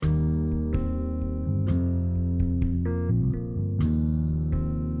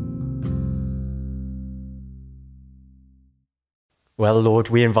Well, Lord,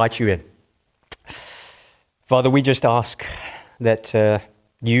 we invite you in. Father, we just ask that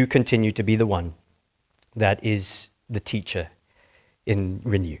you continue to be the one that is the teacher in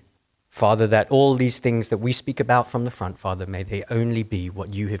Renew. Father, that all these things that we speak about from the front, Father, may they only be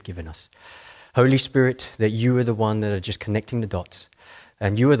what you have given us. Holy Spirit, that you are the one that are just connecting the dots,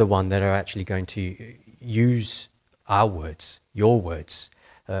 and you are the one that are actually going to use our words, your words,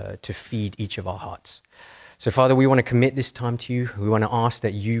 to feed each of our hearts. So, Father, we want to commit this time to you. We want to ask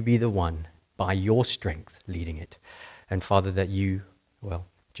that you be the one, by your strength, leading it. And, Father, that you,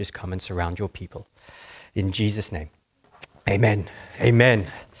 just come and surround your people. In Jesus' name, amen. Amen.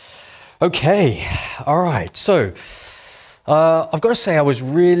 Okay, all right. So, I've got to say I was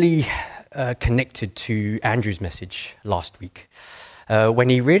really connected to Andrew's message last week when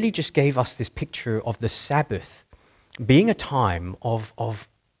he really just gave us this picture of the Sabbath being a time of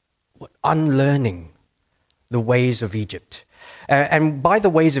unlearning the ways of Egypt. And by the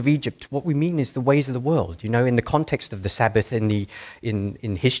ways of Egypt, what we mean is the ways of the world. You know, in the context of the Sabbath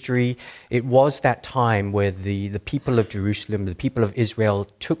in history, it was that time where the people of Jerusalem, the people of Israel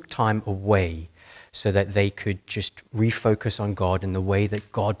took time away so that they could just refocus on God and the way that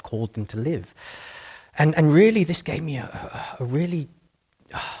God called them to live. And really, this gave me a really,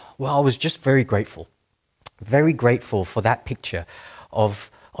 I was just very grateful for that picture of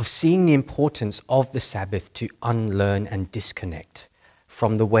seeing the importance of the Sabbath to unlearn and disconnect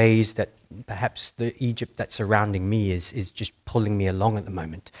from the ways that perhaps the Egypt that's surrounding me is just pulling me along at the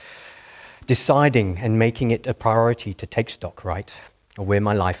moment. Deciding and making it a priority to take stock, right, of where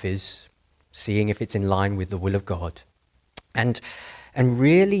my life is, seeing if it's in line with the will of God, and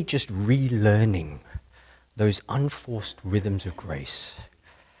really just relearning those unforced rhythms of grace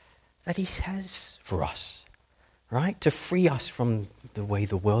that he has for us. Right? To free us from the way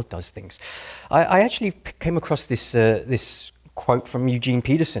the world does things. I actually came across this quote from Eugene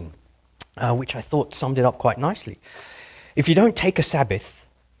Peterson, which I thought summed it up quite nicely. If you don't take a Sabbath,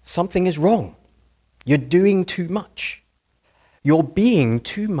 something is wrong. You're doing too much. You're being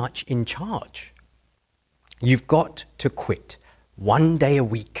too much in charge. You've got to quit one day a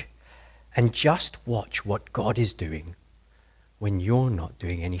week and just watch what God is doing when you're not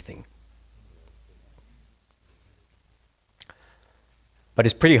doing anything. But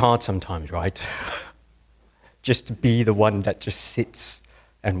it's pretty hard sometimes, right? Just to be the one that just sits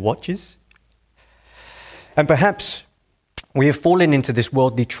and watches. And perhaps we have fallen into this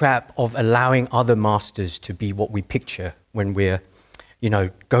worldly trap of allowing other masters to be what we picture when we're,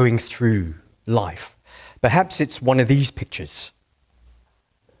 going through life. Perhaps it's one of these pictures.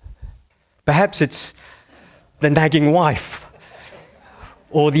 Perhaps it's the nagging wife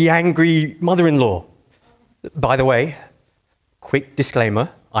or the angry mother-in-law. By the way, quick disclaimer,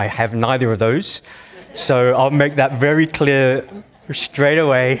 I have neither of those, so I'll make that very clear straight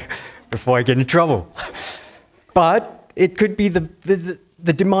away before I get in trouble. But it could be the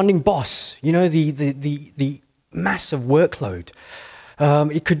demanding boss, the massive workload.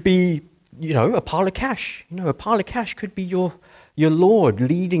 It could be, a pile of cash. A pile of cash could be your Lord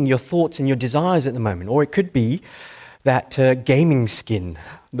leading your thoughts and your desires at the moment. Or it could be that gaming skin,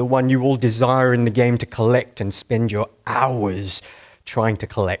 the one you all desire in the game to collect and spend your hours trying to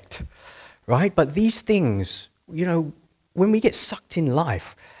collect, right? But these things, when we get sucked in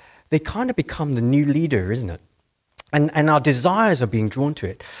life, they kind of become the new leader, isn't it? And our desires are being drawn to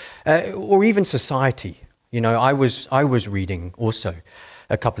it. Or even society. I was reading also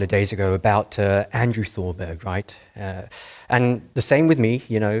a couple of days ago about Andrew Thorberg, right? And the same with me,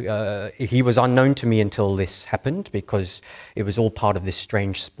 he was unknown to me until this happened because it was all part of this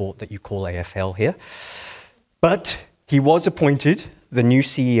strange sport that you call AFL here. But he was appointed the new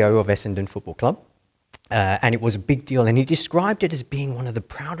CEO of Essendon Football Club, and it was a big deal, and he described it as being one of the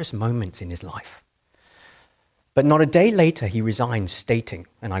proudest moments in his life. But not a day later, he resigned, stating,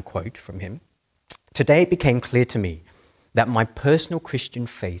 and I quote from him, "Today it became clear to me that my personal Christian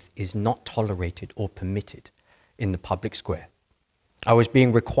faith is not tolerated or permitted in the public square. I was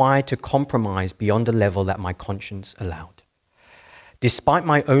being required to compromise beyond a level that my conscience allowed. Despite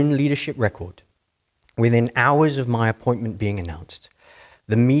my own leadership record, within hours of my appointment being announced,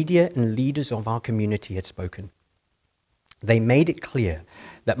 the media and leaders of our community had spoken. They made it clear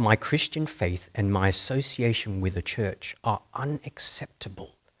that my Christian faith and my association with the church are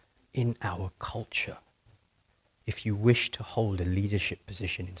unacceptable in our culture if you wish to hold a leadership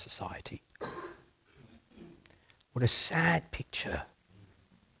position in society." What a sad picture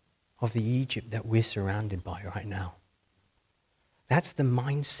of the Egypt that we're surrounded by right now. That's the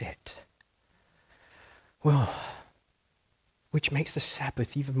mindset. Which makes the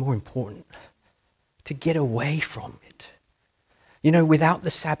Sabbath even more important. To get away from it. You know, without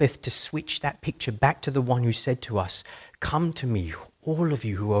the Sabbath to switch that picture back to the one who said to us, "Come to me, all of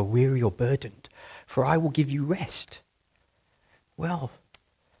you who are weary or burdened, for I will give you rest." Well,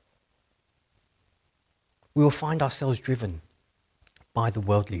 we will find ourselves driven by the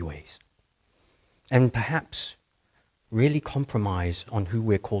worldly ways and perhaps really compromise on who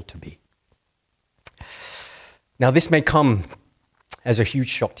we're called to be. Now, this may come as a huge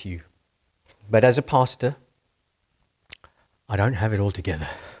shock to you, but as a pastor, I don't have it all together.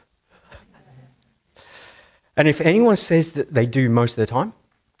 And if anyone says that they do most of the time,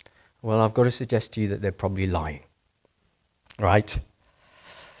 well, I've got to suggest to you that they're probably lying, right?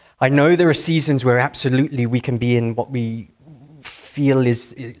 I know there are seasons where absolutely we can be in what we feel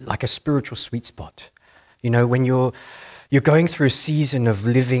is like a spiritual sweet spot. You know, when you're going through a season of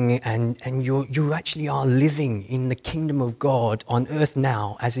living and you actually are living in the kingdom of God on earth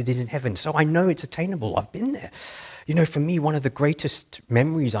now as it is in heaven. So I know it's attainable. I've been there. You know, for me, one of the greatest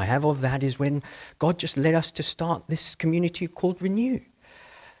memories I have of that is when God just led us to start this community called Renew.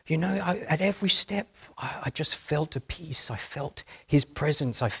 You know, at every step, I just felt a peace. I felt his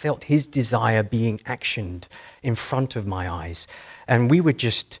presence. I felt his desire being actioned in front of my eyes. And we were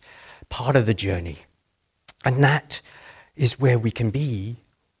just part of the journey. And that is where we can be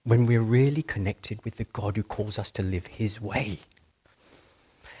when we're really connected with the God who calls us to live his way.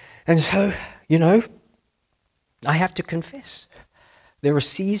 And so, you know, I have to confess, there are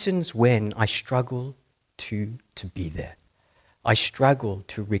seasons when I struggle to be there. I struggle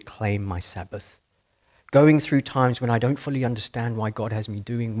to reclaim my Sabbath. Going through times when I don't fully understand why God has me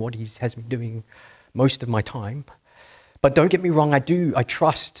doing what he has me doing most of my time. But don't get me wrong, I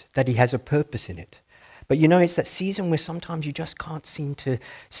trust that he has a purpose in it. But you know, it's that season where sometimes you just can't seem to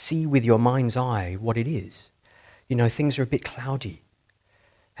see with your mind's eye what it is. You know, things are a bit cloudy.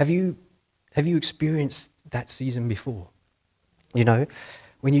 Have you experienced that season before? You know,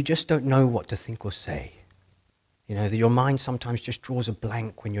 when you just don't know what to think or say. You know, that your mind sometimes just draws a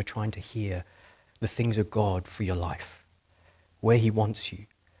blank when you're trying to hear the things of God for your life, where he wants you,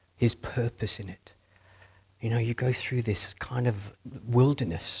 his purpose in it. You know, you go through this kind of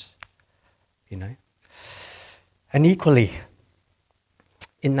wilderness, you know. And equally,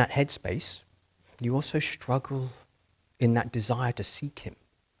 in that headspace, you also struggle in that desire to seek him.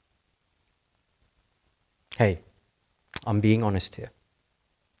 Hey, I'm being honest here.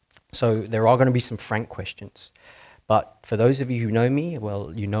 So there are going to be some frank questions. But for those of you who know me,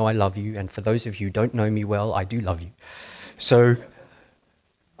 well, you know I love you. And for those of you who don't know me well, I do love you. So,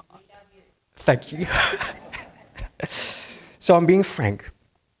 thank you. So I'm being frank.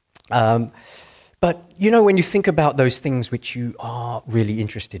 But, you know, when you think about those things which you are really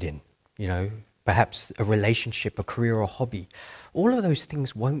interested in, you know, perhaps a relationship, a career, or a hobby, all of those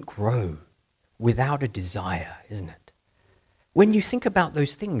things won't grow without a desire, isn't it? When you think about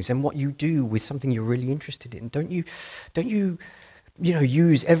those things and what you do with something you're really interested in, don't you,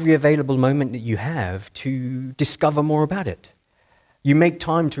 use every available moment that you have to discover more about it? You make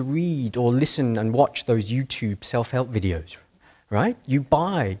time to read or listen and watch those YouTube self-help videos, right? You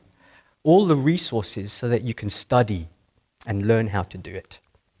buy all the resources so that you can study and learn how to do it.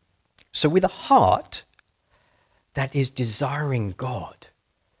 So with a heart that is desiring God,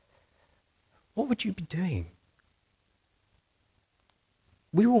 what would you be doing?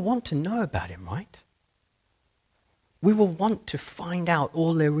 We will want to know about him, right? We will want to find out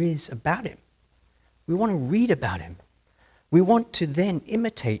all there is about him. We want to read about him. We want to then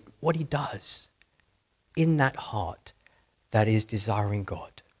imitate what he does in that heart that is desiring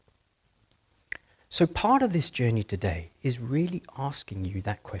God. So part of this journey today is really asking you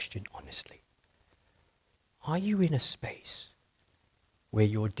that question honestly. Are you in a space where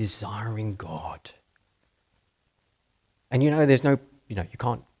you're desiring God? And you know, you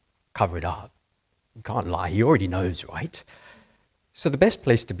can't cover it up. You can't lie. He already knows, right? So the best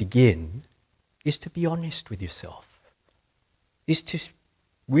place to begin is to be honest with yourself. Is to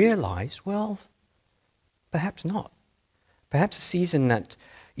realize, well, perhaps not. Perhaps a season that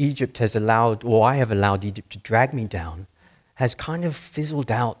Egypt has allowed, or I have allowed Egypt to drag me down, has kind of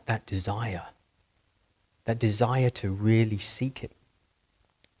fizzled out that desire to really seek him.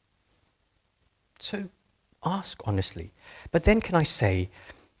 So ask honestly. But then can I say,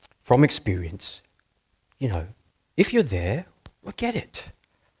 from experience, you know, if you're there, well, get it.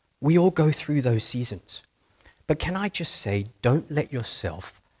 We all go through those seasons. But can I just say, don't let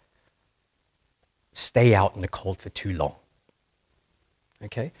yourself stay out in the cold for too long.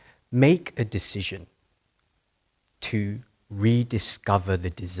 Okay? Make a decision to rediscover the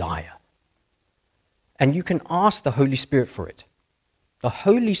desire. And you can ask the Holy Spirit for it. The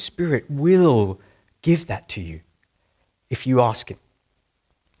Holy Spirit will give that to you. if you ask him.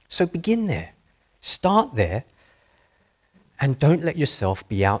 So begin there. Start there. And don't let yourself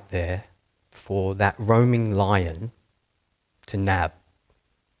be out there for that roaming lion to nab.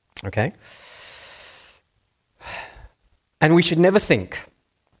 Okay? And we should never think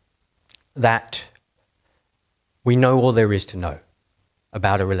that we know all there is to know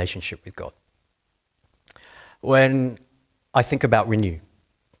about a relationship with God. When I think about Renew,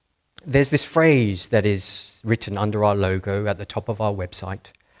 there's this phrase that is written under our logo at the top of our website,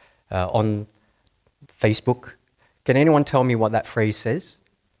 on Facebook. Can anyone tell me what that phrase says?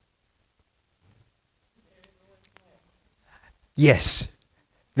 Yes,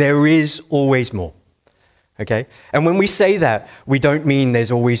 there is always more. Okay? And when we say that, we don't mean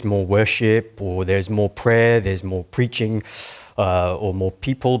there's always more worship, or there's more prayer, there's more preaching, or more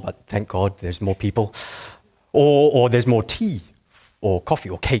people, but thank God there's more people, or there's more tea, or coffee,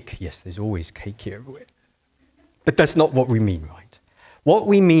 or cake. Yes, there's always cake here everywhere. But that's not what we mean, right? What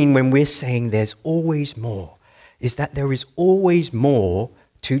we mean when we're saying there's always more is that there is always more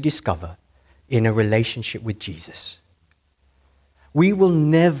to discover in a relationship with Jesus. We will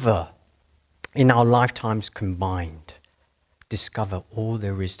never, in our lifetimes combined, discover all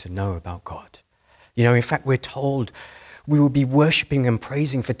there is to know about God. You know, in fact, we're told we will be worshiping and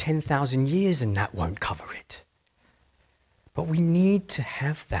praising for 10,000 years and that won't cover it. But we need to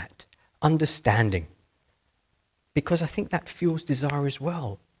have that understanding, because I think that fuels desire as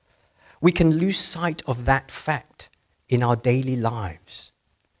well. We can lose sight of that fact in our daily lives.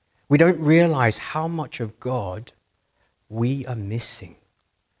 We don't realize how much of God we are missing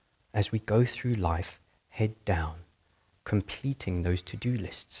as we go through life head down, completing those to-do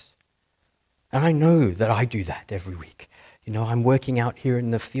lists. And I know that I do that every week. You know, I'm working out here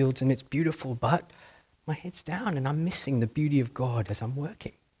in the fields and it's beautiful, but my head's down and I'm missing the beauty of God as I'm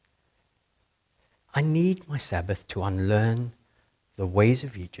working. I need my Sabbath to unlearn the ways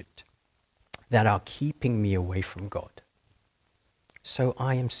of Egypt that are keeping me away from God. So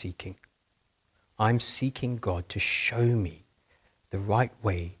I'm seeking God to show me the right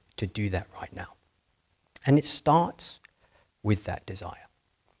way to do that right now. And it starts with that desire.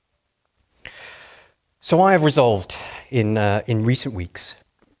 So I have resolved in recent weeks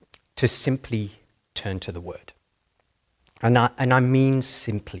to simply turn to the Word. And I mean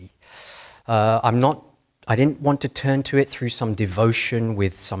simply. I didn't want to turn to it through some devotion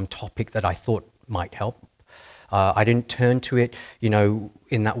with some topic that I thought might help. I didn't turn to it, you know,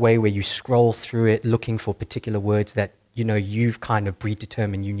 in that way where you scroll through it looking for particular words that, you know, you've kind of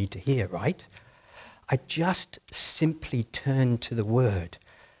predetermined you need to hear, right? I just simply turned to the Word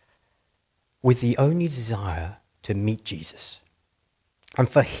with the only desire to meet Jesus and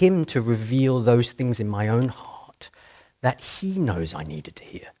for Him to reveal those things in my own heart that He knows I needed to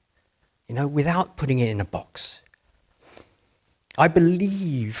hear, you know, without putting it in a box. I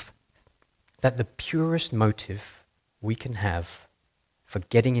believe that the purest motive we can have for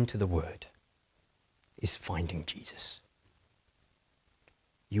getting into the Word is finding Jesus.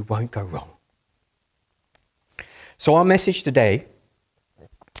 You won't go wrong. So our message today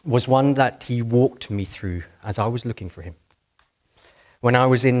was one that He walked me through as I was looking for Him, when I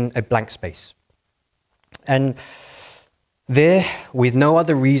was in a blank space. And there, with no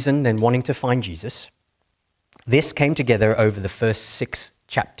other reason than wanting to find Jesus, this came together over the first 6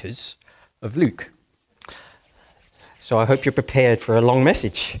 chapters of Luke. So I hope you're prepared for a long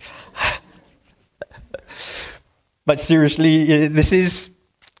message. But seriously, this is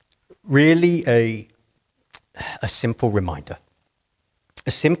really a simple reminder.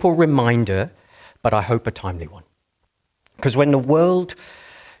 A simple reminder, but I hope a timely one. Because when the world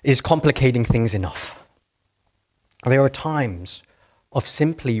is complicating things enough, there are times of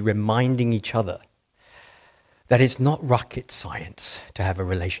simply reminding each other that it's not rocket science to have a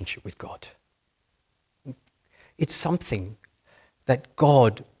relationship with God. It's something that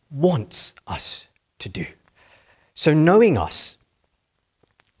God wants us to do. So knowing us,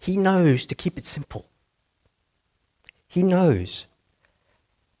 He knows to keep it simple. He knows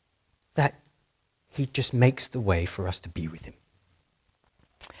that He just makes the way for us to be with Him.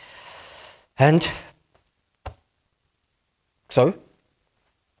 And so,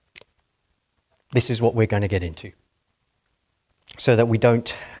 this is what we're going to get into, so that we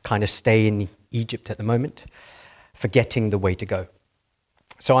don't kind of stay in Egypt at the moment, forgetting the way to go.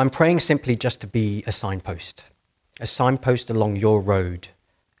 So I'm praying simply just to be a signpost along your road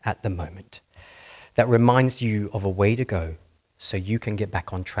at the moment, that reminds you of a way to go so you can get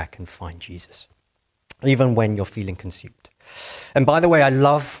back on track and find Jesus, even when you're feeling consumed. And by the way, I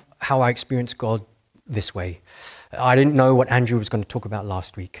love how I experience God this way. I didn't know what Andrew was going to talk about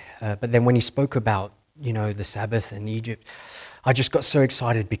last week, but then when he spoke about the Sabbath in Egypt, I just got so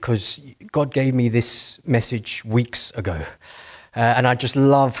excited because God gave me this message weeks ago. And I just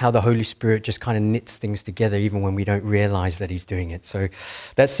love how the Holy Spirit just kind of knits things together even when we don't realize that he's doing it. So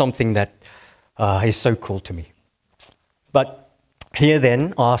that's something that is so cool to me. But here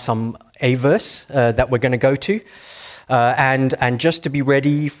then are a verse that we're going to go to. And just to be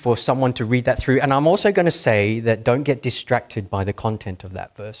ready for someone to read that through. And I'm also going to say that don't get distracted by the content of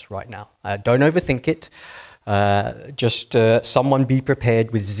that verse right now. Don't overthink it. Just someone be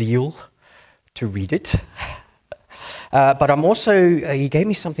prepared with zeal to read it. But I'm also, he gave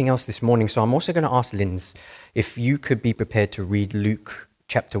me something else this morning, so I'm also going to ask Linz if you could be prepared to read Luke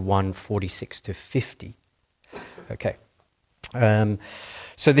chapter 1, 46 to 50. Okay.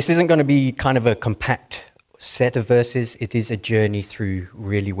 So this isn't going to be kind of a compact set of verses. It is a journey through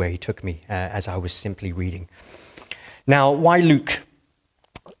really where he took me as I was simply reading. Now, why Luke?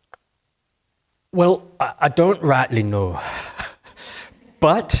 Well, I don't rightly know.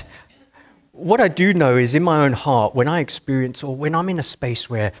 But what I do know is in my own heart, when I experience or when I'm in a space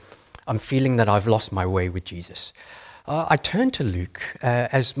where I'm feeling that I've lost my way with Jesus, I turn to Luke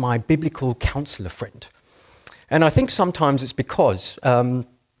as my biblical counselor friend. And I think sometimes it's because,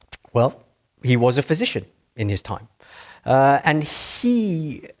 he was a physician in his time. And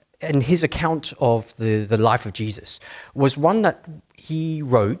his account of the life of Jesus was one that he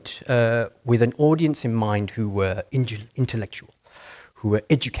wrote with an audience in mind who were intellectual, who were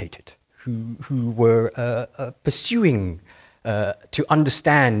educated, who were pursuing to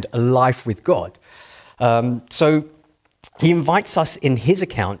understand a life with God. So he invites us in his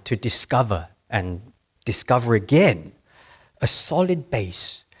account to discover again a solid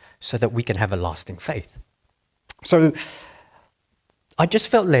base so that we can have a lasting faith. So I just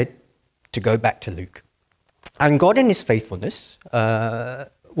felt led to go back to Luke. And God in his faithfulness,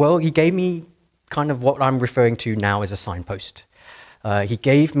 he gave me kind of what I'm referring to now as a signpost. He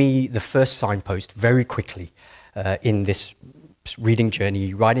gave me the first signpost very quickly in this reading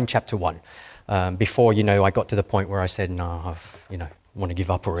journey, right in chapter 1, before, I got to the point where I said, no, I want to give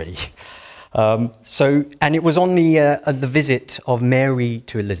up already. And it was on the visit of Mary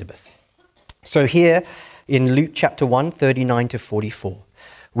to Elizabeth. So here in Luke chapter 1, 39 to 44,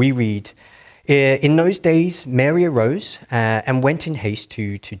 we read, in those days, Mary arose and went in haste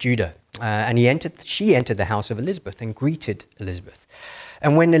to Judah. And she entered the house of Elizabeth and greeted Elizabeth.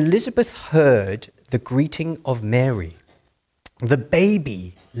 And when Elizabeth heard the greeting of Mary, the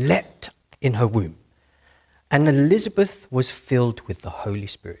baby leapt in her womb. And Elizabeth was filled with the Holy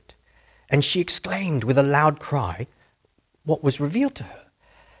Spirit. And she exclaimed with a loud cry what was revealed to her.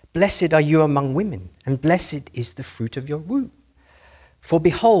 Blessed are you among women, and blessed is the fruit of your womb. For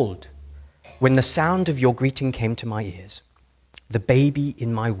behold, when the sound of your greeting came to my ears, the baby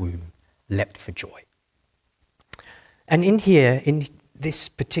in my womb leapt for joy. And in this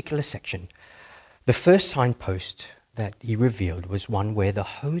particular section, the first signpost that he revealed was one where the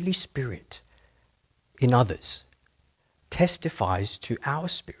Holy Spirit in others testifies to our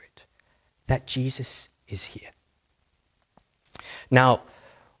spirit that Jesus is here. Now,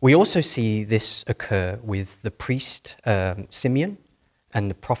 we also see this occur with the priest Simeon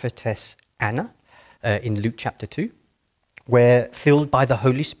and the prophetess Anna in Luke chapter 2, where filled by the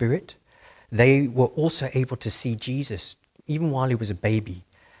Holy Spirit, they were also able to see Jesus, even while he was a baby,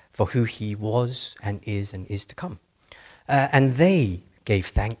 for who he was and is to come. And they gave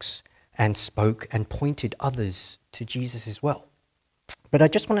thanks and spoke and pointed others to Jesus as well. But I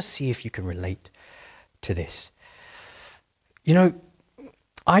just want to see if you can relate to this.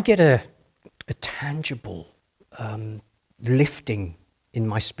 I get a tangible lifting in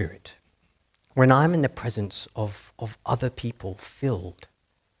my spirit when I'm in the presence of other people filled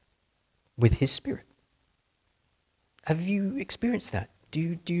with his Spirit. Have you experienced that?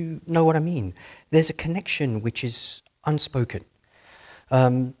 Do you know what I mean? There's a connection which is unspoken.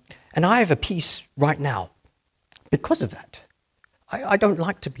 And I have a peace right now because of that. I don't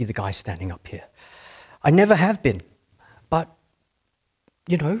like to be the guy standing up here. I never have been. But,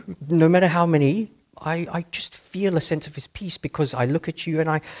 no matter how many, I just feel a sense of his peace because I look at you and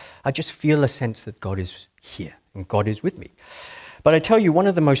I just feel a sense that God is here and God is with me. But I tell you, one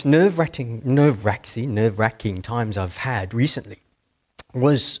of the most nerve-wracking times I've had recently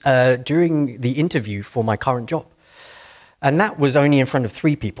was during the interview for my current job. And that was only in front of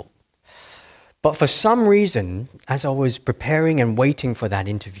 3 people. But for some reason, as I was preparing and waiting for that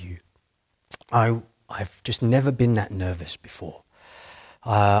interview, I've just never been that nervous before.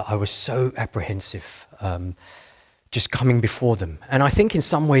 I was so apprehensive just coming before them. And I think in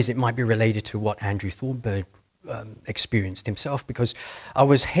some ways it might be related to what Andrew Thornburg experienced himself, because I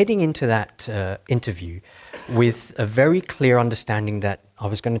was heading into that interview with a very clear understanding that I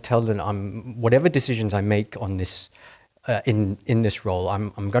was going to tell them whatever decisions I make on this in this role,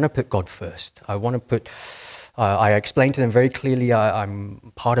 I'm going to put God first. I want to put. I explained to them very clearly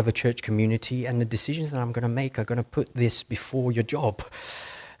I'm part of a church community, and the decisions that I'm going to make are going to put this before your job.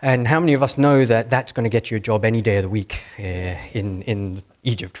 And how many of us know that that's going to get you a job any day of the week in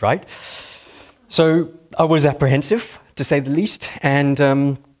Egypt, right? So I was apprehensive, to say the least, and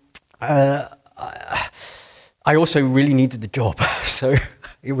I also really needed the job, so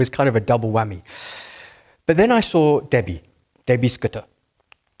it was kind of a double whammy. But then I saw Debbie Scudder,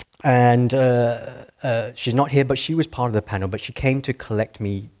 and she's not here, but she was part of the panel, but she came to collect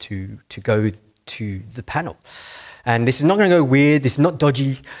me to go to the panel. And this is not going to go weird, this is not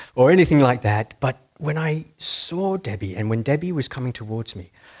dodgy or anything like that, but when I saw Debbie and when Debbie was coming towards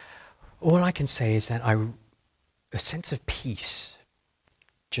me, all I can say is that a sense of peace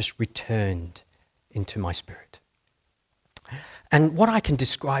just returned into my spirit. And what I can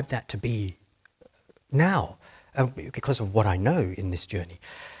describe that to be now, because of what I know in this journey,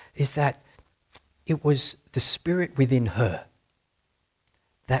 is that it was the spirit within her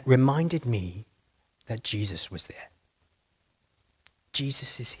that reminded me that Jesus was there.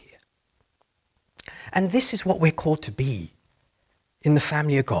 Jesus is here. And this is what we're called to be in the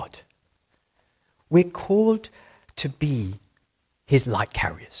family of God. We're called to be his light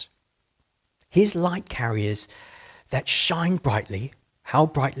carriers. His light carriers that shine brightly. How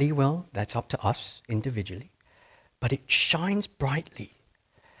brightly? Well, that's up to us individually. But it shines brightly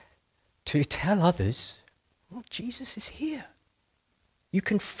to tell others, well, Jesus is here. You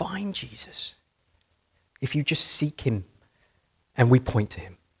can find Jesus if you just seek him and we point to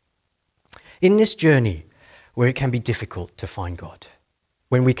him. In this journey where it can be difficult to find God,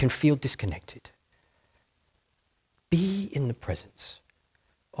 when we can feel disconnected, be in the presence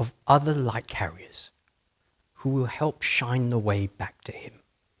of other light carriers who will help shine the way back to him.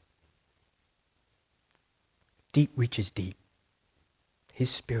 Deep reaches deep.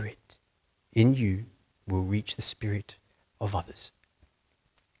 His spirit in you will reach the spirit of others,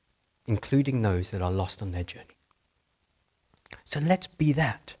 including those that are lost on their journey. So let's be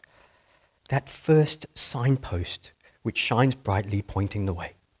that first signpost which shines brightly, pointing the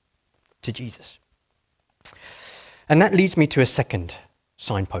way to Jesus. And that leads me to a second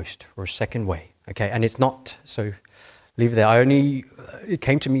signpost, or a second way, okay? And it's not, so leave it there. It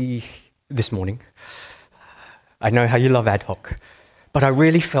came to me this morning. I know how you love ad hoc, but I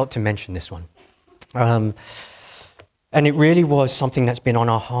really felt to mention this one. And it really was something that's been on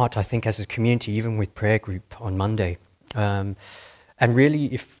our heart, I think, as a community, even with prayer group on Monday. And really,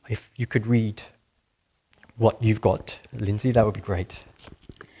 if you could read what you've got, Lindsay, that would be great.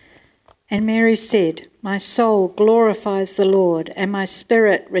 And Mary said, "My soul glorifies the Lord, and my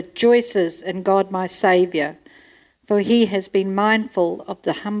spirit rejoices in God my Saviour, for he has been mindful of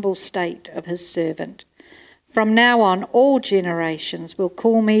the humble state of his servant. From now on, all generations will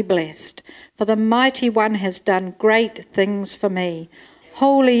call me blessed, for the Mighty One has done great things for me.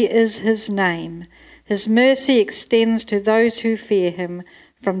 Holy is his name. His mercy extends to those who fear him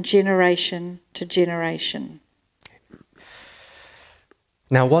from generation to generation."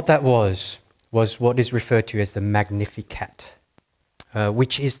 Now, what that was what is referred to as the Magnificat,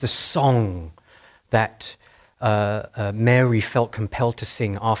 which is the song that Mary felt compelled to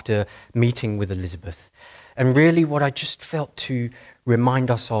sing after meeting with Elizabeth. And really what I just felt to remind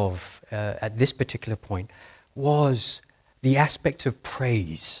us of at this particular point was the aspect of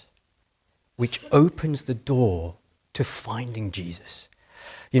praise, which opens the door to finding Jesus.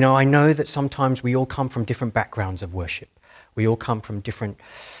 You know, I know that sometimes we all come from different backgrounds of worship. We all come from different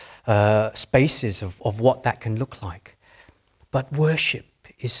spaces of what that can look like. But worship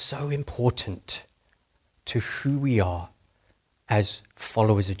is so important to who we are as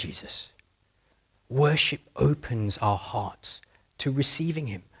followers of Jesus. Worship opens our hearts to receiving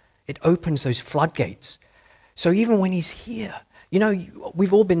him. It opens those floodgates. So even when he's here, you know,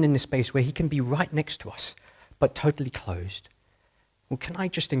 we've all been in this space where he can be right next to us, but totally closed. Well, can I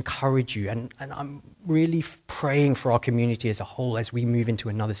just encourage you, and I'm really praying for our community as a whole as we move into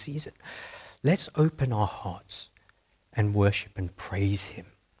another season. Let's open our hearts and worship and praise him,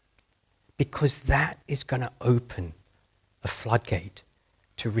 because that is going to open a floodgate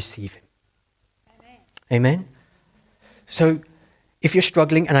to receive him. Amen. Amen? So if you're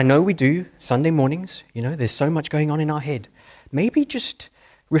struggling, and I know we do, Sunday mornings, you know, there's so much going on in our head, maybe just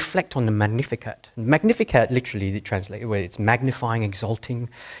reflect on the Magnificat. Magnificat, literally, translated where it's magnifying, exalting,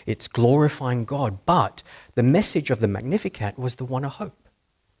 it's glorifying God. But the message of the Magnificat was the one of hope.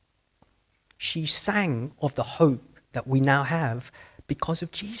 She sang of the hope that we now have because of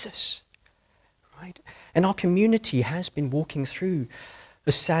Jesus, right? And our community has been walking through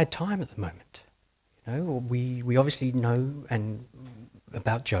a sad time at the moment. You know, we obviously know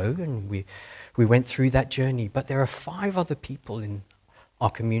about Joe, and we went through that journey, but there are 5 other people in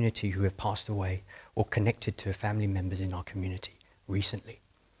our community who have passed away or connected to family members in our community recently.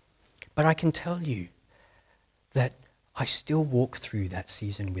 But I can tell you that I still walk through that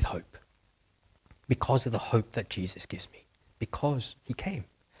season with hope because of the hope that Jesus gives me, because he came.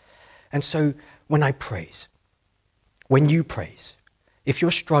 And so when I praise, when you praise, if you're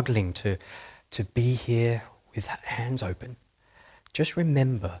struggling to be here with hands open, just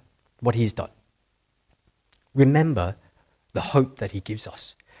remember what he's done. Remember the hope that he gives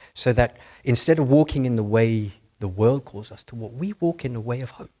us, so that instead of walking in the way the world calls us to walk, we walk in the way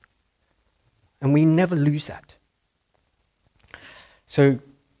of hope. And we never lose that. So,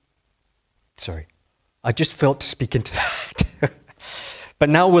 sorry, I just felt to speak into that. But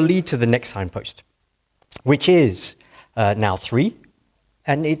now we'll lead to the next signpost, which is now 3,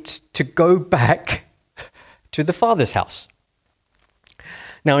 and it's to go back to the Father's house.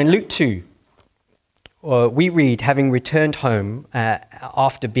 Now in Luke 2, we read, having returned home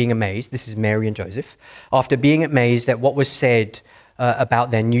after being amazed, this is Mary and Joseph, after being amazed at what was said about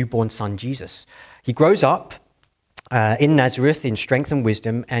their newborn son Jesus. He grows up in Nazareth in strength and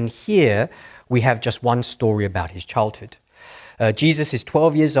wisdom, and here we have just one story about his childhood. Jesus is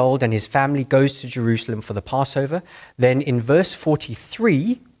 12 years old and his family goes to Jerusalem for the Passover. Then in verse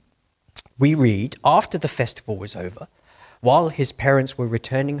 43, we read, after the festival was over, while his parents were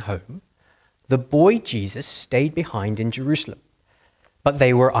returning home, the boy Jesus stayed behind in Jerusalem, but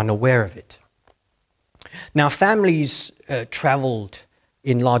they were unaware of it. Now, families traveled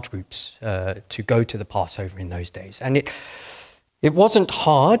in large groups to go to the Passover in those days, and it wasn't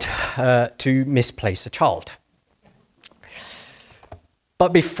hard to misplace a child.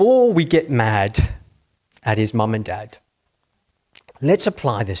 But before we get mad at his mum and dad, let's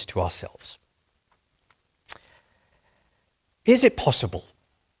apply this to ourselves. Is it possible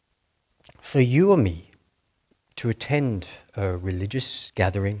for you or me to attend a religious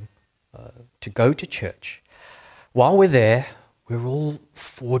gathering, to go to church? While we're there, we're all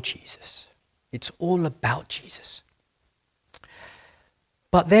for Jesus. It's all about Jesus.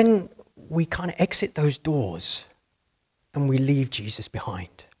 But then we kind of exit those doors and we leave Jesus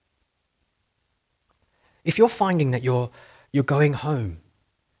behind. If you're finding that you're going home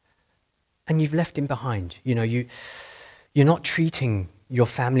and you've left him behind, you know, you're not treating your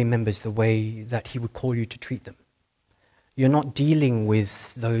family members the way that he would call you to treat them. You're not dealing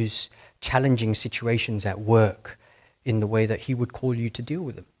with those challenging situations at work in the way that he would call you to deal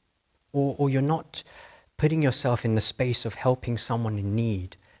with them. Or you're not putting yourself in the space of helping someone in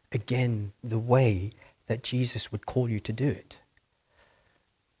need, again, the way that Jesus would call you to do it.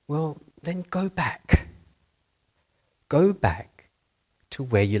 Well, then go back. Go back to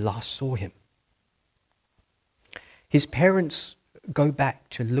where you last saw him. His parents go back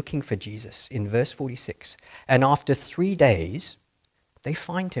to looking for Jesus in verse 46. And after 3 days, they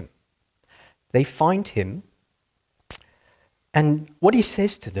find him. They find him. And what he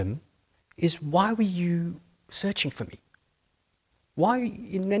says to them is, why were you searching for me? Why,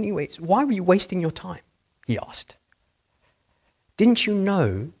 in many ways, why were you wasting your time? He asked. Didn't you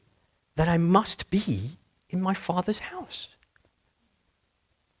know that I must be in my Father's house?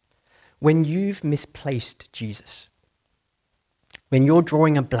 When you've misplaced Jesus, when you're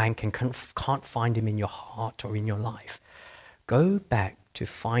drawing a blank and can't find him in your heart or in your life, go back to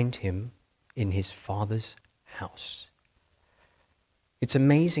find him in his Father's house. It's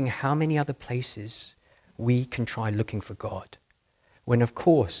amazing how many other places we can try looking for God, when of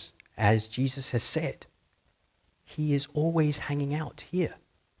course, as Jesus has said, he is always hanging out here.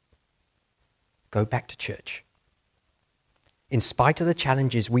 Go back to church. In spite of the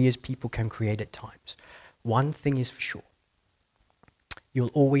challenges we as people can create at times, one thing is for sure.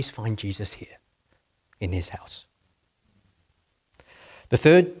 You'll always find Jesus here, in his house.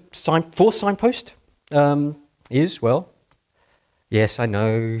 The fourth signpost is, well, yes, I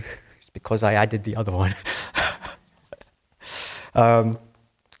know, it's because I added the other one.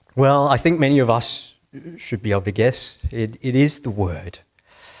 Well, I think many of us should be able to guess. It is the Word.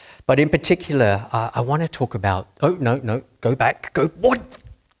 But in particular, I want to talk about, no, go back, what?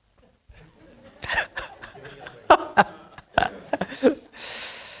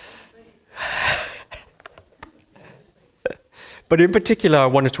 But in particular, I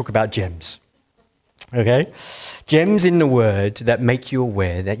want to talk about gems, okay? Gems in the Word that make you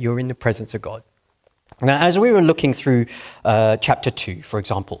aware that you're in the presence of God. Now, as we were looking through chapter 2, for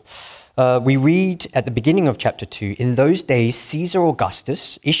example, We read at the beginning of chapter 2, in those days, Caesar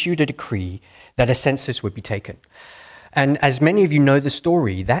Augustus issued a decree that a census would be taken. And as many of you know the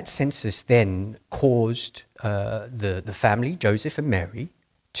story, that census then caused the family, Joseph and Mary,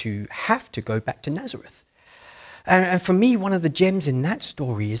 to have to go back to Nazareth. And for me, one of the gems in that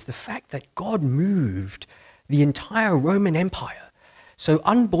story is the fact that God moved the entire Roman Empire so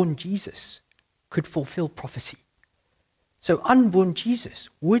unborn Jesus could fulfill prophecy. So unborn Jesus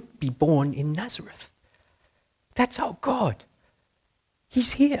would be born in Nazareth. That's our God.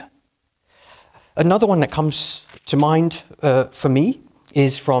 He's here. Another one that comes to mind for me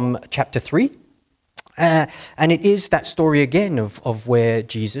is from chapter 3. And it is that story again of where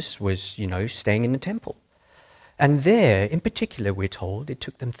Jesus was, staying in the temple. And there, in particular, we're told, it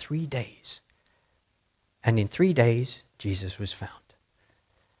took them 3 days. And in 3 days, Jesus was found.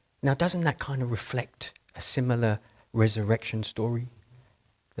 Now, doesn't that kind of reflect a similar resurrection story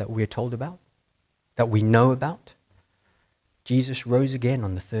that we're told about, that we know about? Jesus rose again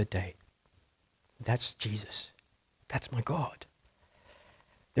on the 3rd day. That's Jesus. That's my God.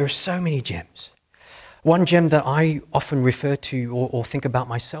 There are so many gems. One gem that I often refer to or think about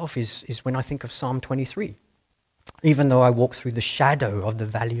myself is when I think of Psalm 23. Even though I walk through the shadow of the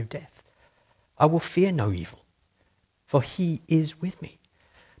valley of death, I will fear no evil, for he is with me.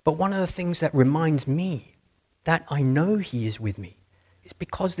 But one of the things that reminds me that I know he is with me is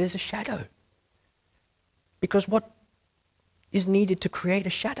because there's a shadow. Because what is needed to create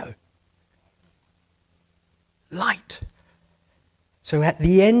a shadow? Light. So at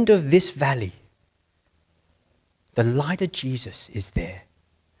the end of this valley, the light of Jesus is there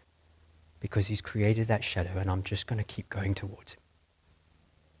because he's created that shadow, and I'm just going to keep going towards him.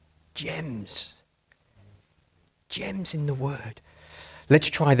 Gems. Gems in the Word. Let's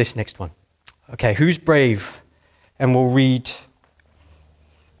try this next one. Okay, who's brave? And we'll read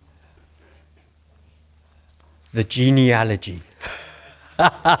the genealogy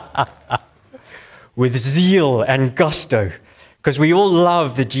with zeal and gusto, because we all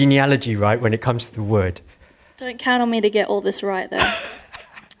love the genealogy, right, when it comes to the Word. Don't count on me to get all this right, though.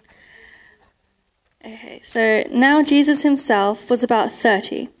 Okay, so now Jesus himself was about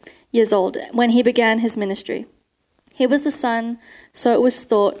 30 years old when he began his ministry. He was the son, so it was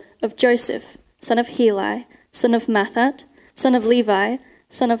thought, of Joseph, son of Heli, son of Matthat, son of Levi,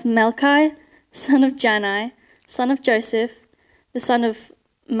 son of Melchi, son of Janai, son of Joseph, the son of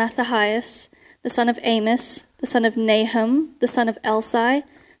Mattathias, the son of Amos, the son of Nahum, the son of Elsai,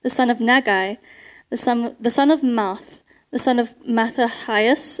 the son of Nagai, the son of Maath, the son of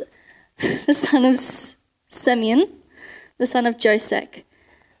Mattathias, the son of Simeon, the son of Josek,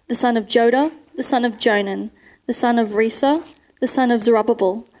 the son of Joda, the son of Jonan, the son of Risa, the son of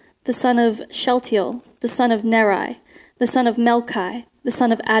Zerubbabel, the son of Sheltiel, the son of Neri, the son of Melchi, the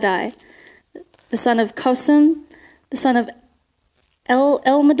son of Adai, the son of Kosam, the son of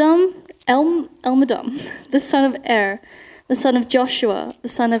Elmadam, the son of Er, the son of Joshua, the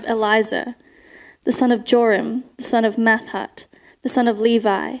son of Eliezer, the son of Joram, the son of Matthat, the son of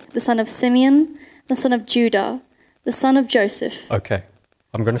Levi, the son of Simeon, the son of Judah, the son of Joseph. Okay,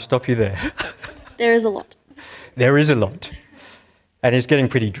 I'm going to stop you there. There is a lot. There is a lot. And it's getting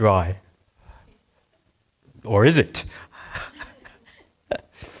pretty dry. Or is it?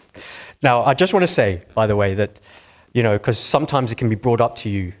 Now, I just want to say, by the way, that, because sometimes it can be brought up to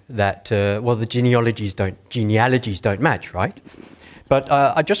you that, the genealogies don't match, right? But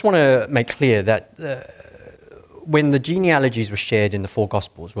I just want to make clear that when the genealogies were shared in the 4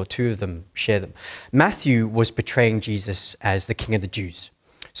 Gospels, well, 2 of them share them, Matthew was portraying Jesus as the King of the Jews.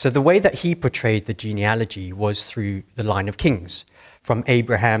 So the way that he portrayed the genealogy was through the line of kings, from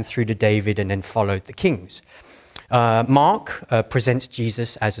Abraham through to David, and then followed the kings. Mark presents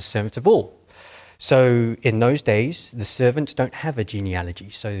Jesus as a servant of all. So in those days, the servants don't have a genealogy,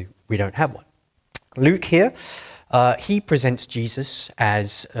 so we don't have one. Luke here, he presents Jesus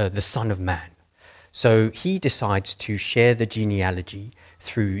as the Son of Man. So he decides to share the genealogy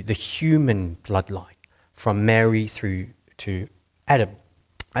through the human bloodline, from Mary through to Adam.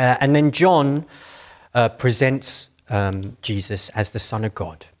 And then John presents Jesus as the Son of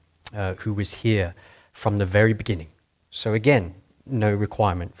God, who was here from the very beginning. So again, no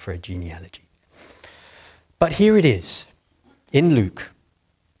requirement for a genealogy. But here it is, in Luke.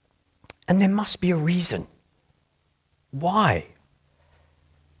 And there must be a reason. Why?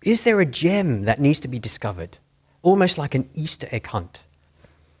 Is there a gem that needs to be discovered? Almost like an Easter egg hunt.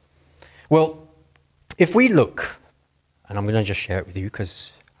 Well, if we look, and I'm going to just share it with you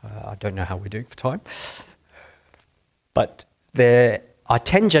because I don't know how we're doing for time, but there are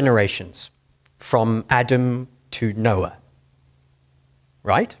 10 generations from Adam to Noah,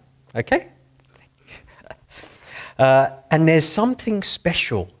 right? Okay? And there's something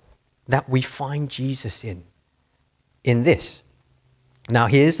special that we find Jesus in this. Now,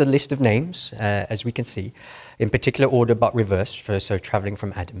 here's the list of names, as we can see, in particular order but reversed, so traveling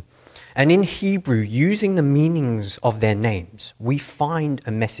from Adam. And in Hebrew, using the meanings of their names, we find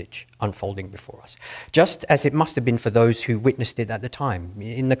a message unfolding before us, just as it must have been for those who witnessed it at the time.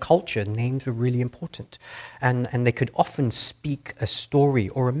 In the culture, names were really important, and they could often speak a story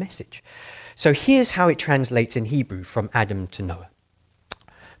or a message. So here's how it translates in Hebrew from Adam to Noah.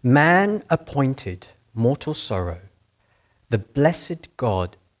 Man appointed mortal sorrow, the blessed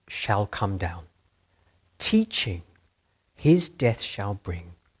God shall come down, teaching his death shall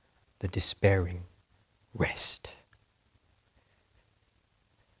bring the despairing rest.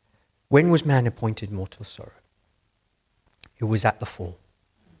 When was man appointed mortal sorrow? It was at the fall,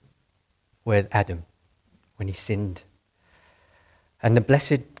 with Adam, when he sinned. And the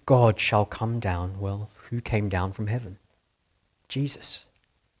blessed God shall come down. Well, who came down from heaven? Jesus.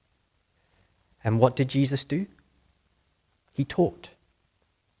 And what did Jesus do? He taught.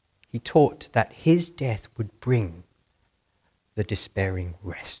 He taught that his death would bring the despairing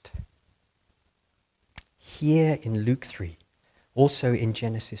rest. Here in Luke 3, also in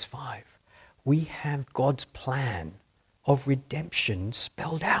Genesis 5, we have God's plan of redemption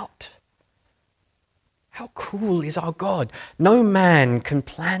spelled out. How cool is our God? No man can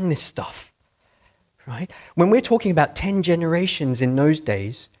plan this stuff, right? When we're talking about 10 generations in those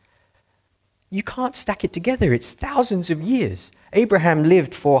days, you can't stack it together. It's thousands of years. Abraham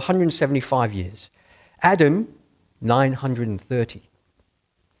lived for 175 years. Adam, 930.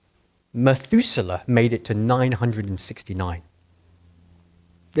 Methuselah made it to 969.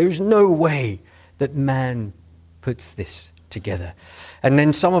 There's no way that man puts this together. And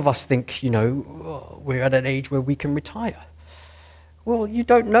then some of us think, we're at an age where we can retire. Well, you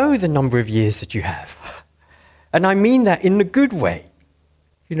don't know the number of years that you have. And I mean that in the good way.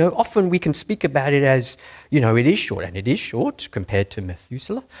 Often we can speak about it as, it is short, and it is short compared to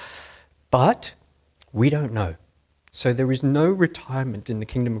Methuselah, but we don't know. So there is no retirement in the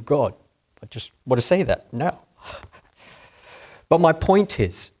kingdom of God. I just want to say that now. But my point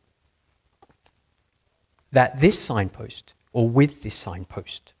is that this signpost, or with this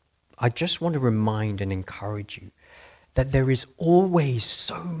signpost, I just want to remind and encourage you that there is always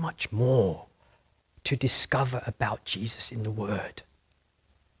so much more to discover about Jesus in the Word.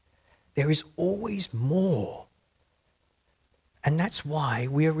 There is always more. And that's why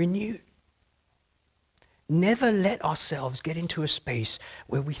we are renewed. Never let ourselves get into a space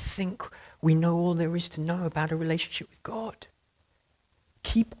where we think we know all there is to know about a relationship with God.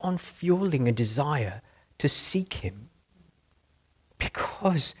 Keep on fueling a desire to seek him,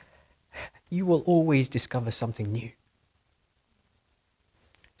 because you will always discover something new.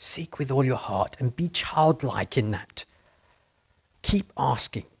 Seek with all your heart and be childlike in that. Keep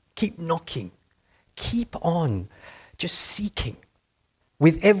asking. Keep knocking. Keep on just seeking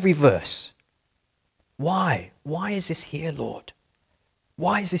with every verse. Why? Why is this here, Lord?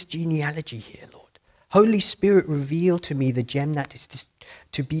 Why is this genealogy here, Lord? Holy Spirit, reveal to me the gem that is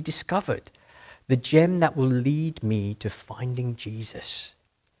to be discovered, the gem that will lead me to finding Jesus,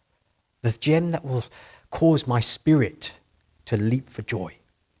 the gem that will cause my spirit to leap for joy.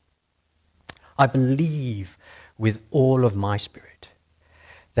 I believe with all of my spirit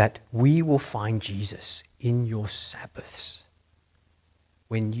that we will find Jesus in your Sabbaths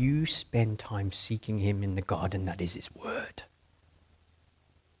when you spend time seeking him in the garden that is his word.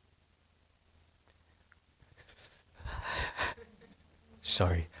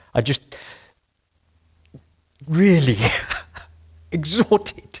 Sorry, I just really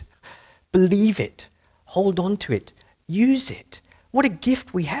exhort it, believe it, hold on to it, use it. What a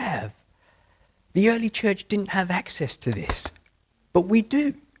gift we have. The early church didn't have access to this, but we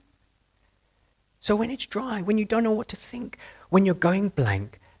do. So when it's dry, when you don't know what to think, when you're going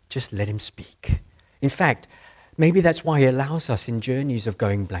blank, just let him speak. In fact, maybe that's why he allows us in journeys of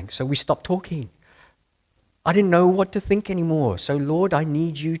going blank, so we stop talking. I didn't know what to think anymore, so Lord, I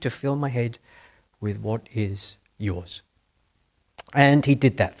need you to fill my head with what is yours. And he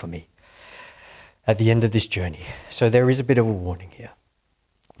did that for me at the end of this journey. So there is a bit of a warning here,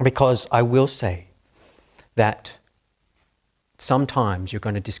 because I will say that sometimes you're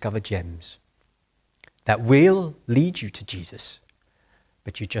going to discover gems that will lead you to Jesus,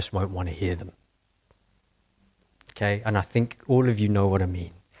 but you just won't want to hear them. Okay? And I think all of you know what I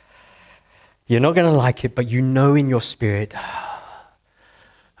mean. You're not going to like it, but you know in your spirit,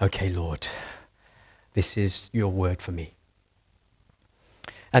 okay, Lord, this is your word for me.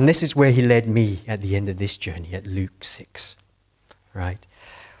 And this is where he led me at the end of this journey at Luke 6, right?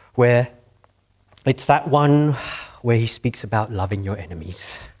 where it's that one where he speaks about loving your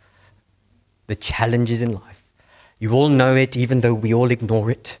enemies, the challenges in life. You all know it, even though we all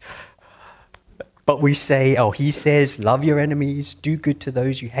ignore it. But we say, oh, he says, love your enemies, do good to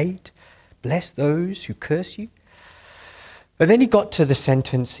those you hate, bless those who curse you. But then he got to the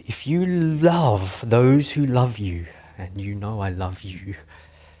sentence, if you love those who love you, and you know I love you,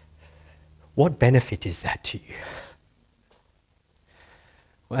 what benefit is that to you?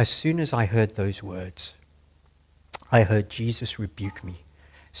 Well, as soon as I heard those words, I heard Jesus rebuke me,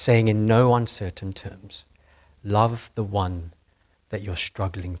 saying in no uncertain terms, love the one that you're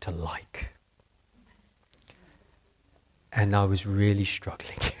struggling to like. And I was really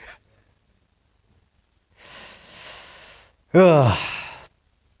struggling.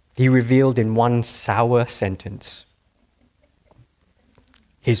 He revealed in one sour sentence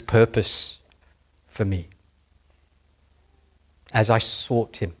his purpose for me. As I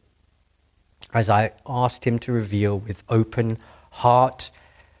sought him, as I asked him to reveal with open heart,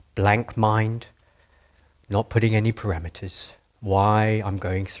 blank mind, not putting any parameters, why I'm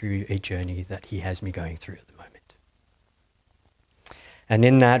going through a journey that he has me going through at the moment. And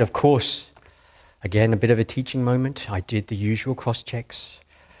in that, of course, again, a bit of a teaching moment. I did the usual cross-checks,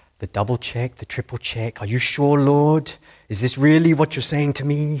 the double check, the triple check. Are you sure, Lord? Is this really what you're saying to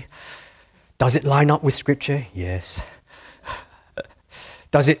me? Does it line up with Scripture? Yes.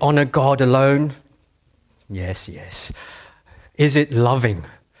 Does it honor God alone? Yes, yes. Is it loving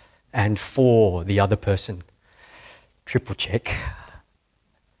and for the other person? Triple check.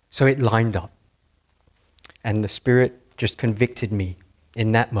 So it lined up. And the Spirit just convicted me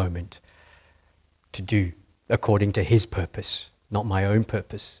in that moment to do according to his purpose, not my own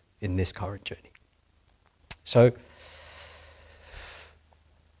purpose in this current journey. So,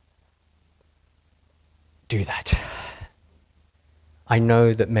 do that. I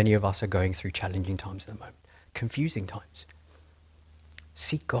know that many of us are going through challenging times at the moment, confusing times.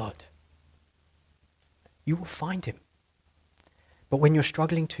 Seek God. You will find him. But when you're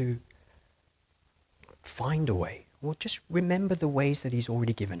struggling to find a way, well, just remember the ways that he's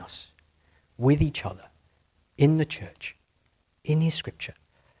already given us with each other, in the church, in his Scripture.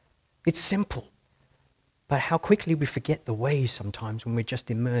 It's simple. But how quickly we forget the ways sometimes when we're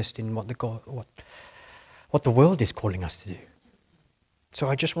just immersed in what the world is calling us to do. So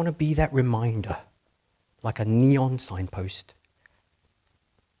I just want to be that reminder, like a neon signpost,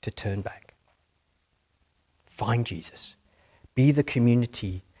 to turn back. Find Jesus. Be the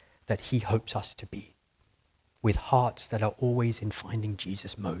community that he hopes us to be, with hearts that are always in finding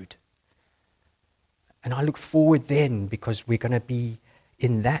Jesus mode. And I look forward then, because we're going to be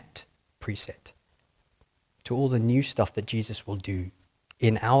in that preset, to all the new stuff that Jesus will do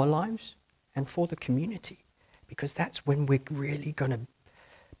in our lives and for the community. Because that's when we're really going to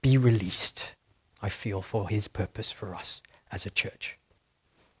be released, I feel, for his purpose for us as a church.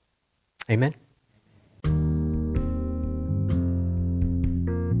 Amen.